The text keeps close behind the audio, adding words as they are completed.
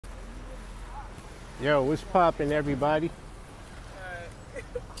Yo, what's poppin', everybody?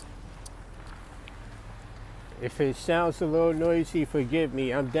 If it sounds a little noisy, forgive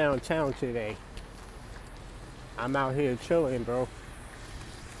me. I'm downtown today. I'm out here chilling, bro.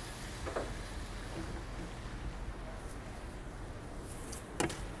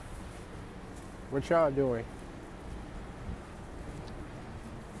 What y'all doing?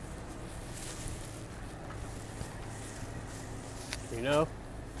 You know?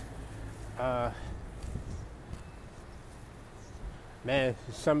 Man,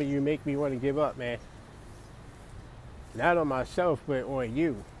 some of you make me want to give up, man. Not on myself, but on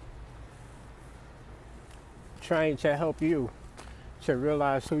you. Trying to help you to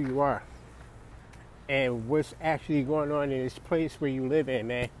realize who you are and what's actually going on in this place where you live in,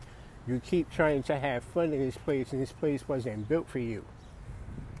 man. You keep trying to have fun in this place, and this place wasn't built for you.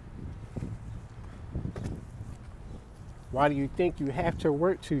 Why do you think you have to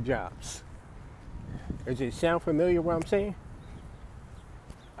work 2 jobs? Does it sound familiar what I'm saying?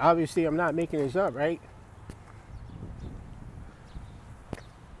 Obviously, I'm not making this up, right?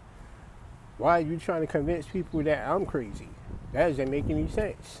 Why are you trying to convince people that I'm crazy? That doesn't make any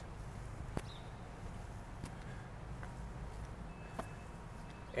sense.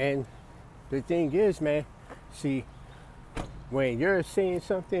 And the thing is, man, see, when you're saying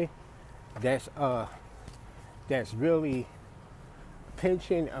something that's really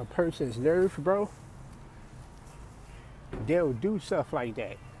pinching a person's nerve, bro, they'll do stuff like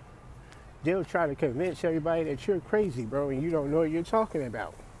that. They'll try to convince everybody that you're crazy, bro, and you don't know what you're talking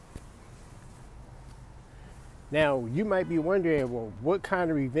about. Now, you might be wondering, well, what kind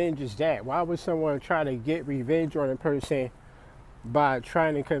of revenge is that? Why would someone try to get revenge on a person by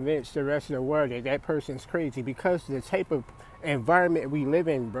trying to convince the rest of the world that that person's crazy? Because the type of environment we live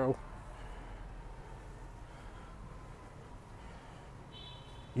in, bro.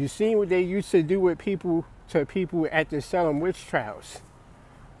 You seen what they used to do with people at the Salem witch trials.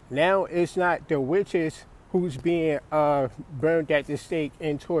 Now it's not the witches who's being burned at the stake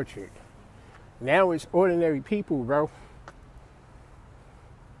and tortured. Now it's ordinary people, bro.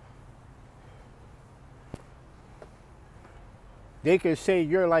 They could say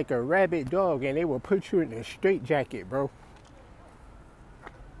you're like a rabid dog and they will put you in a straitjacket, bro.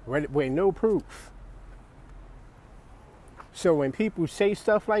 With no proof. So when people say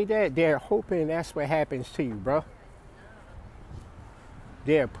stuff like that, they're hoping that's what happens to you, bro.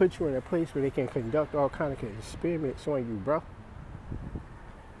 They'll put you in a place where they can conduct all kinds of experiments on you, bro.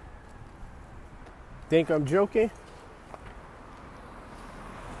 Think I'm joking?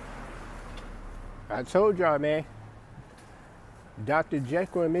 I told y'all, man. Dr.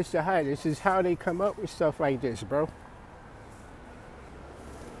 Jekyll and Mr. Hyde, this is how they come up with stuff like this, bro.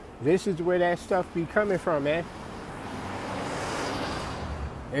 This is where that stuff be coming from, man.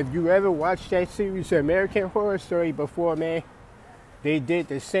 If you ever watched that series, American Horror Story, before, man, they did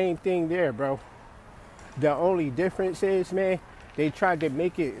the same thing there, bro. The only difference is, man, they tried to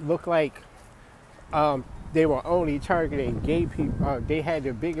make it look like they were only targeting gay people. They had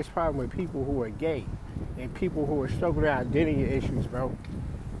the biggest problem with people who were gay and people who were struggling with identity issues, bro.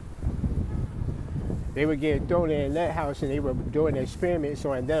 They were getting thrown in that house and they were doing experiments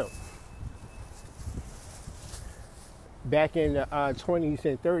on them. Back in the 20s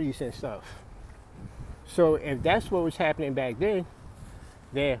and 30s and stuff. So if that's what was happening back then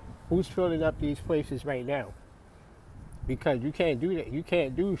who's filling up these places right now? Because you can't do that. You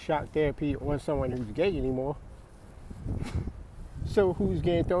can't do shock therapy on someone who's gay anymore. So who's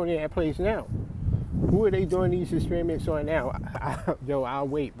getting thrown in that place now? Who are they doing these experiments on now? Yo, I'll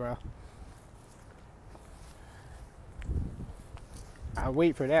wait, bro. I'll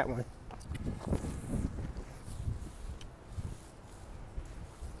wait for that one.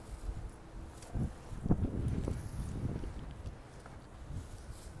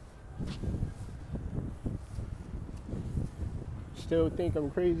 Still think I'm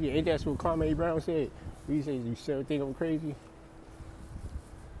crazy? Ain't that what Kwame Brown said? He says, you still think I'm crazy?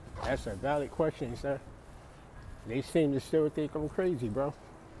 That's a valid question, sir. They seem to still think I'm crazy, bro.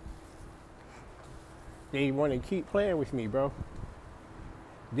 They want to keep playing with me, bro.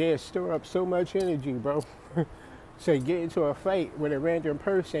 They store up so much energy, bro, to get into a fight with a random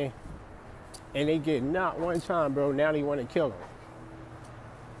person, and they get knocked one time, bro. Now they want to kill them.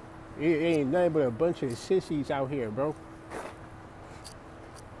 It ain't nothing but a bunch of sissies out here, bro.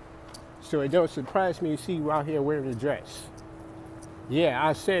 So it don't surprise me to see you out here wearing a dress. Yeah,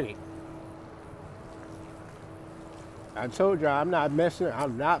 I said it. I told y'all I'm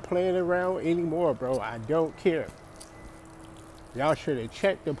not playing around anymore, bro. I don't care. Y'all should have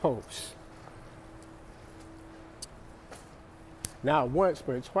checked the post. Not once,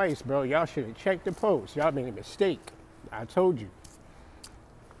 but twice, bro. Y'all should have checked the post. Y'all made a mistake. I told you.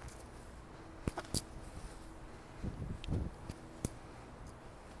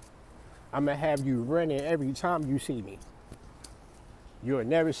 I'm going to have you running every time you see me. You'll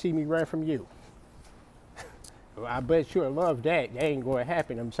never see me run from you. I bet you'll love that. That ain't going to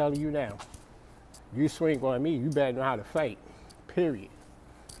happen. I'm telling you now. You swing on me, you better know how to fight. Period.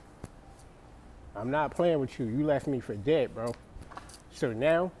 I'm not playing with you. You left me for dead, bro. So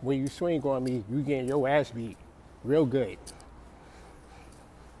now, when you swing on me, you getting your ass beat real good.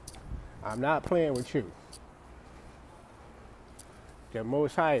 I'm not playing with you. The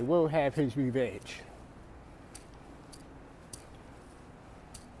Most High will have his revenge.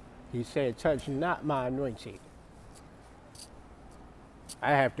 He said, touch not my anointing.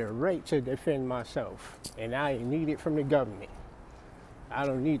 I have the right to defend myself, and I ain't need it from the government. I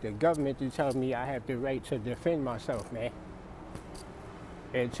don't need the government to tell me I have the right to defend myself, man.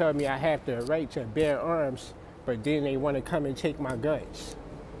 They tell me I have the right to bear arms, but then they want to come and take my guns.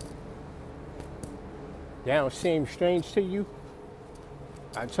 That don't seem strange to you?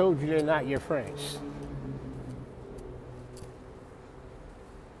 I told you they're not your friends.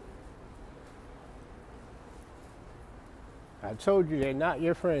 I told you they're not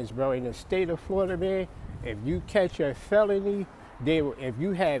your friends, bro. In the state of Florida, man, if you catch a felony, if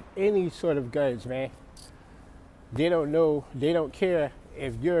you have any sort of guns, man, they don't know, they don't care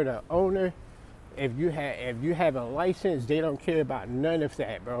if you're the owner, if you have a license, they don't care about none of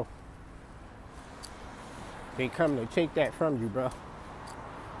that, bro. They come to take that from you, bro.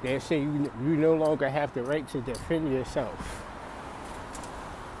 They say you no longer have the right to defend yourself.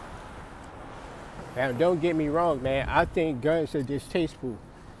 Now, don't get me wrong, man. I think guns are distasteful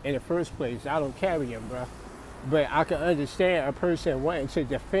in the first place. I don't carry them, bro. But I can understand a person wanting to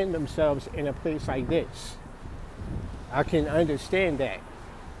defend themselves in a place like this. I can understand that.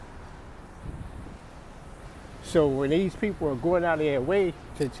 So when these people are going out of their way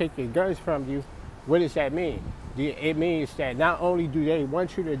to take your guns from you, what does that mean? It means that not only do they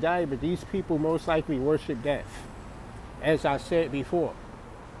want you to die, but these people most likely worship death. As I said before.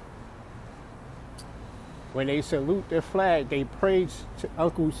 When they salute their flag, they praise to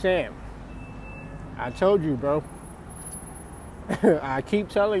Uncle Sam. I told you, bro. I keep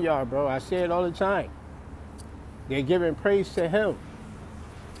telling y'all, bro. I say it all the time. They're giving praise to him.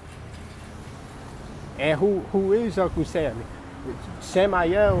 And who is Uncle Sam?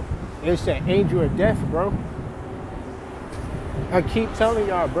 Samael is the angel of death, bro. I keep telling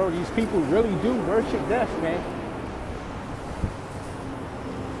y'all, bro, these people really do worship death, man.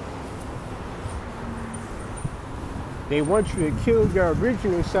 They want you to kill your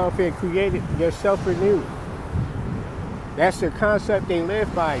original self and create yourself anew. That's the concept they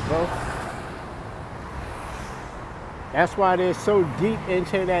live by, bro. That's why they're so deep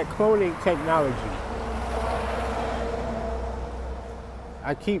into that cloning technology.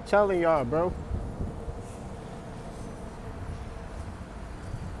 I keep telling y'all, bro.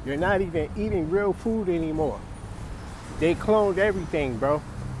 You're not even eating real food anymore. They cloned everything, bro.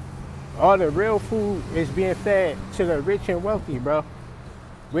 All the real food is being fed to the rich and wealthy, bro.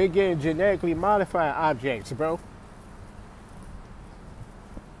 We're getting genetically modified objects, bro.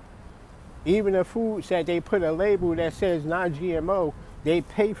 Even the foods that they put a label that says non-GMO, they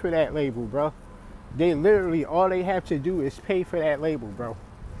pay for that label, bro. They literally, all they have to do is pay for that label, bro.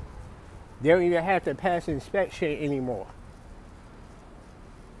 They don't even have to pass inspection anymore.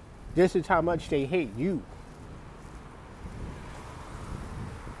 This is how much they hate you.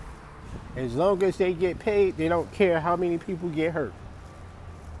 As long as they get paid, they don't care how many people get hurt.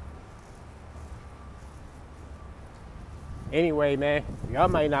 Anyway, man, y'all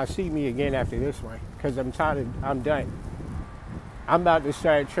might not see me again after this one because I'm done. I'm about to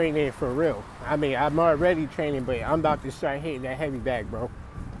start training for real. I mean, I'm already training, but I'm about to start hitting that heavy bag, bro.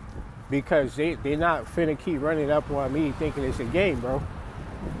 Because they're not finna keep running up on me thinking it's a game, bro.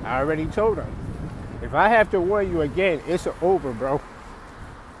 I already told them. If I have to warn you again, it's over, bro.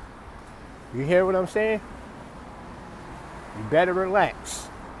 You hear what I'm saying? You better relax.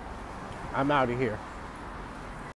 I'm out of here.